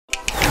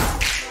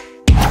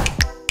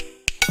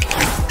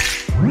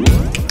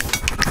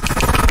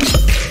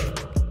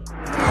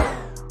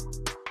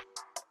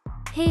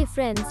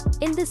friends,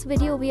 in this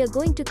video we are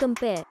going to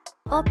compare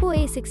OPPO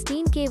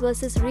A16K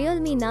versus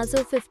Realme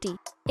Narzo 50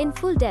 in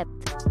full depth.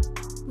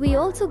 We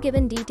also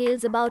given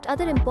details about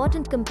other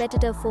important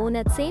competitor phone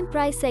at same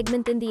price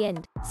segment in the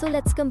end, so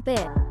let's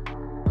compare.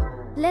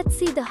 Let's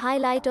see the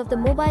highlight of the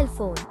mobile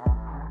phone.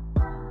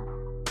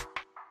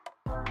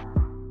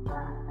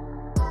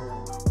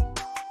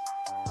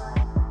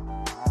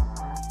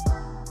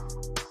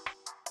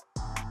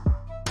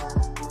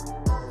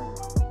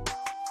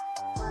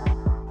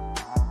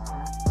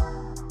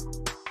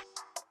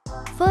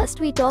 First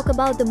we talk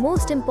about the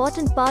most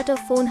important part of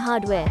phone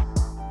hardware.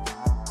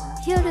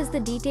 Here is the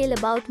detail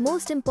about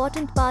most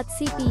important part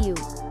CPU.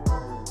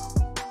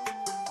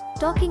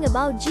 Talking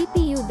about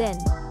GPU then,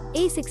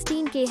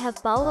 A16K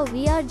have Power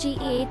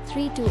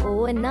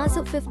VRGE8320 and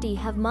Narzo 50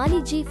 have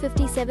Mali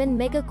G57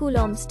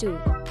 MHz too.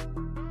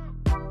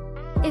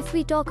 If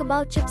we talk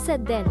about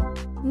chipset then,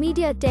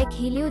 MediaTek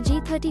Helio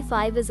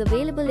G35 is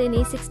available in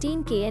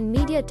A16K and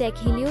MediaTek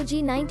Helio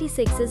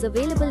G96 is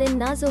available in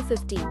Narzo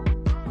 50.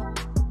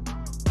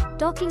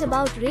 Talking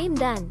about RAM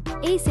then,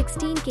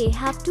 A16K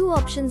have two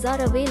options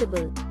are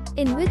available,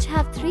 in which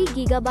have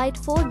 3GB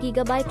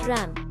 4GB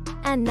RAM,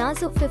 and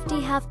Narzo 50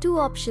 have two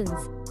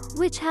options,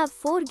 which have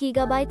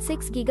 4GB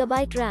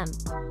 6GB RAM.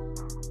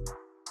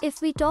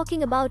 If we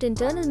talking about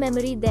internal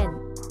memory then,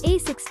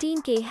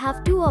 A16K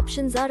have two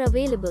options are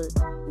available,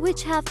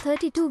 which have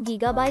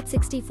 32GB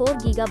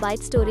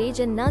 64GB storage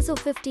and Narzo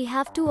 50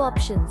 have two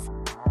options,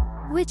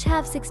 which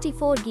have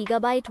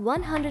 64GB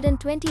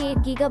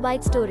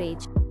 128GB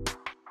storage.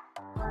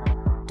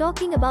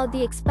 Talking about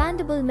the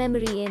expandable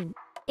memory in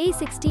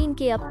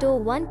A16K up to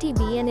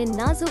 1TB and in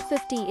Narzo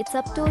 50 it's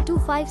up to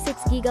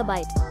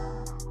 256GB.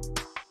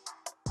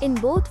 In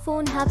both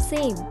phone have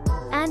same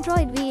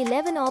Android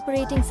V11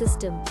 operating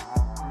system.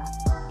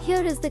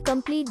 Here is the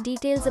complete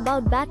details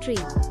about battery.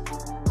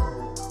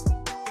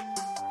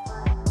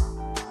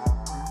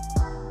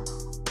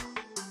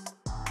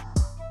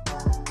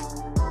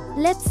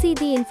 Let's see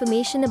the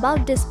information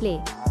about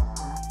display.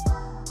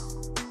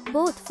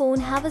 Both phone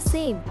have a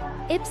same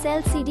IPS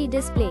LCD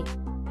display.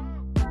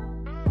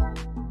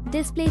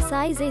 Display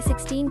size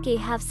A16K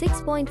have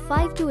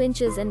 6.52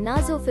 inches and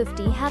Narzo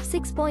 50 have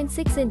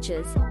 6.6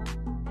 inches.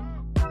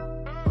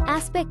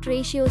 Aspect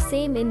ratio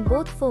same in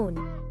both phone,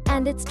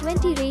 and it's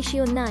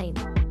 20:9.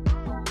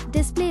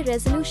 Display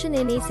resolution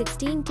in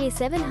A16K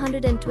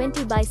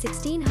 720 by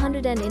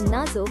 1600 and in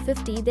Narzo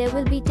 50 there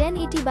will be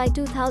 1080 by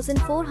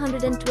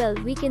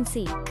 2412 we can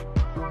see.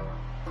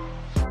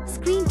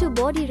 Screen to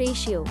body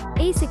ratio,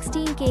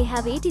 A16K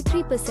have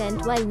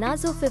 83% while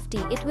Narzo 50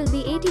 it will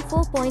be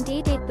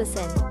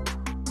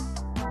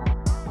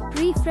 84.88%.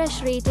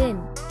 Refresh rate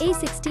in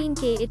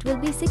A16K it will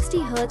be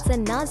 60Hz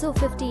and Narzo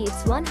 50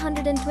 it's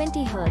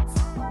 120Hz.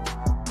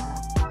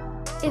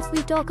 If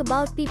we talk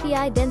about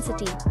PPI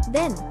density,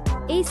 then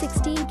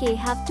A16K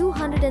have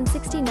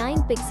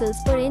 269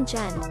 pixels per inch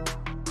and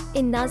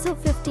in Narzo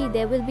 50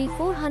 there will be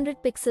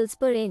 400 pixels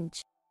per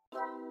inch.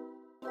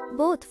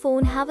 Both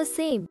phone have a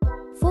same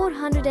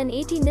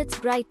 480 nits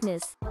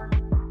brightness.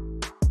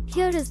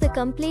 Here is the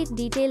complete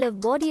detail of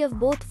body of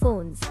both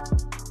phones.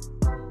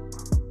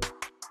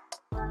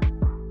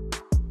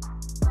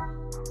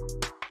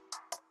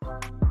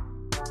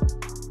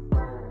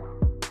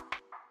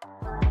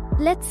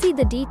 Let's see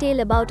the detail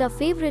about our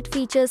favorite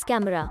features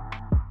camera.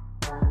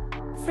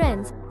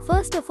 Friends,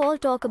 first of all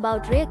talk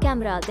about rear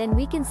camera, then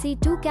we can see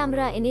two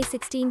camera in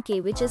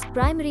A16K which is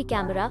primary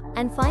camera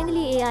and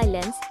finally AI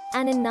lens,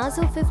 and in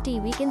Narzo 50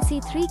 we can see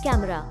three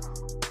camera,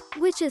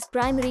 which is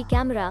primary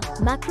camera,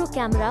 macro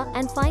camera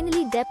and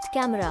finally depth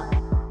camera.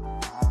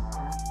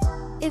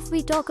 If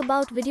we talk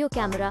about video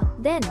camera,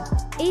 then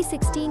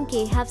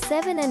A16K have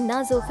 7 and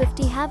Narzo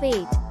 50 have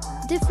 8.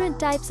 Different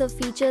types of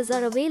features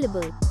are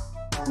available.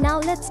 Now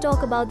let's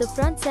talk about the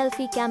front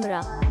selfie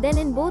camera, then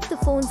in both the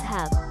phones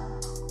have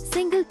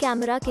single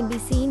camera can be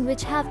seen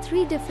which have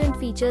 3 different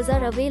features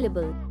are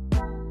available.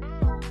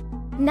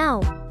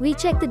 Now, we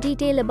check the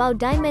detail about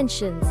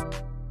dimensions.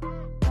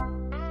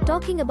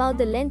 Talking about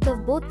the length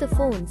of both the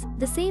phones,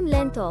 the same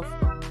length of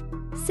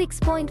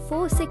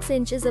 6.46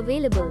 inch is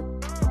available.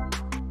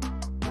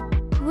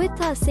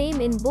 Width are same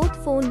in both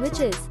phone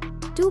which is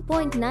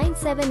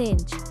 2.97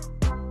 inch.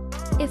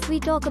 If we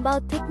talk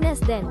about thickness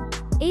then,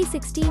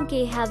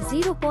 A16K have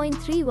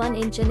 0.31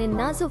 inch and in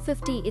Narzo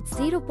 50 it's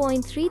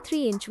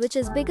 0.33 inch which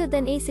is bigger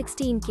than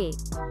A16K.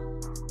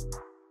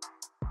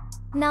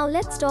 Now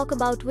let's talk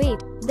about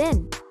weight,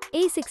 then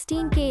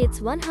A16K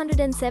it's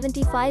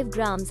 175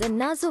 grams and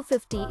Narzo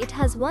 50 it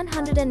has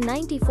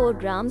 194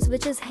 grams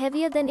which is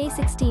heavier than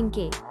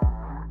A16K.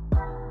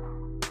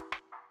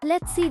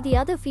 Let's see the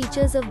other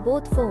features of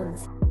both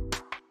phones.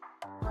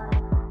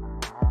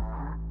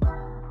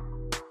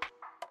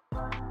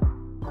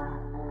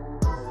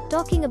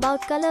 Talking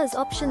about colors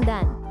option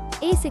then,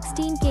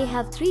 A16K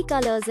have 3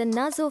 colors and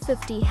Narzo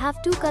 50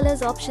 have 2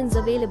 colors options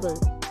available.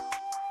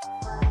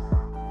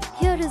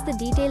 Here is the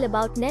detail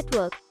about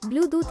network,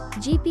 Bluetooth,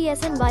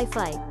 GPS and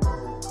Wi-Fi.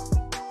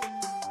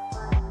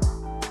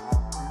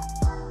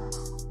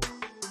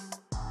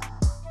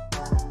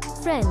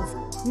 Friends,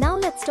 now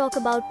let's talk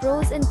about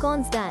pros and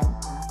cons then.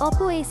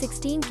 OPPO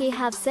A16K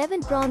have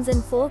 7 pros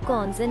and 4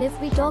 cons, and if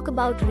we talk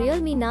about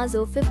Realme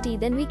Narzo 50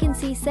 then we can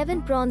see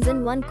 7 pros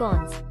and 1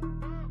 cons.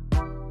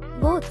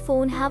 Both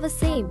phone have a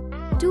same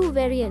 2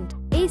 variant.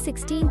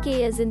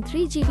 A16K is in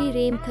 3GB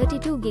RAM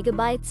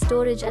 32GB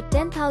storage at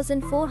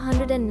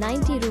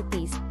 10,490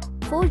 rupees.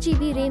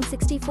 4GB RAM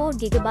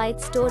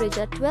 64GB storage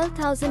at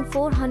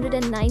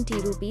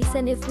 12,490 rupees,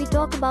 and if we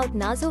talk about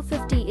Narzo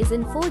 50 is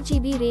in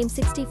 4GB RAM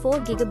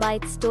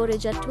 64GB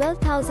storage at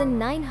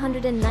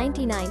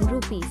 12,999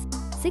 rupees.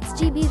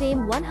 6GB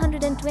RAM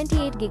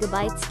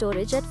 128GB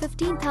storage at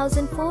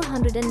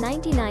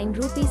 15,499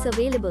 rupees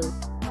available.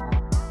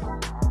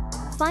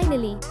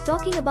 Finally,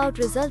 talking about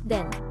result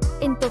then.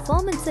 In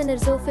performance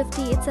Narzo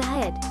 50 it's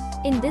ahead.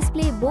 In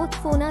display both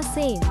phone are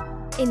same.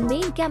 In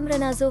main camera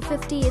Narzo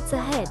 50 it's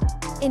ahead.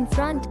 In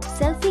front,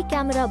 selfie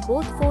camera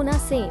both phone are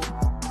same.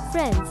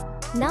 Friends,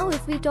 now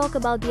if we talk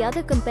about the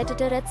other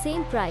competitor at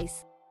same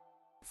price.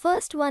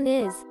 First one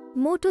is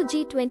Moto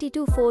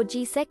G22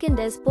 4G, second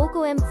is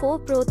Poco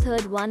M4 Pro,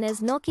 third one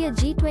is Nokia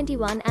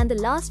G21, and the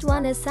last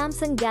one is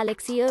Samsung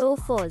Galaxy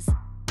A04s.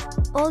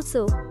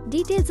 Also,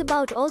 details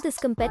about all this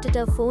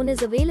competitor phone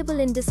is available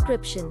in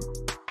description.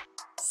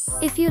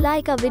 If you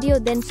like our video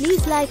then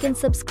please like and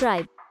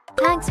subscribe.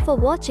 Thanks for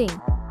watching.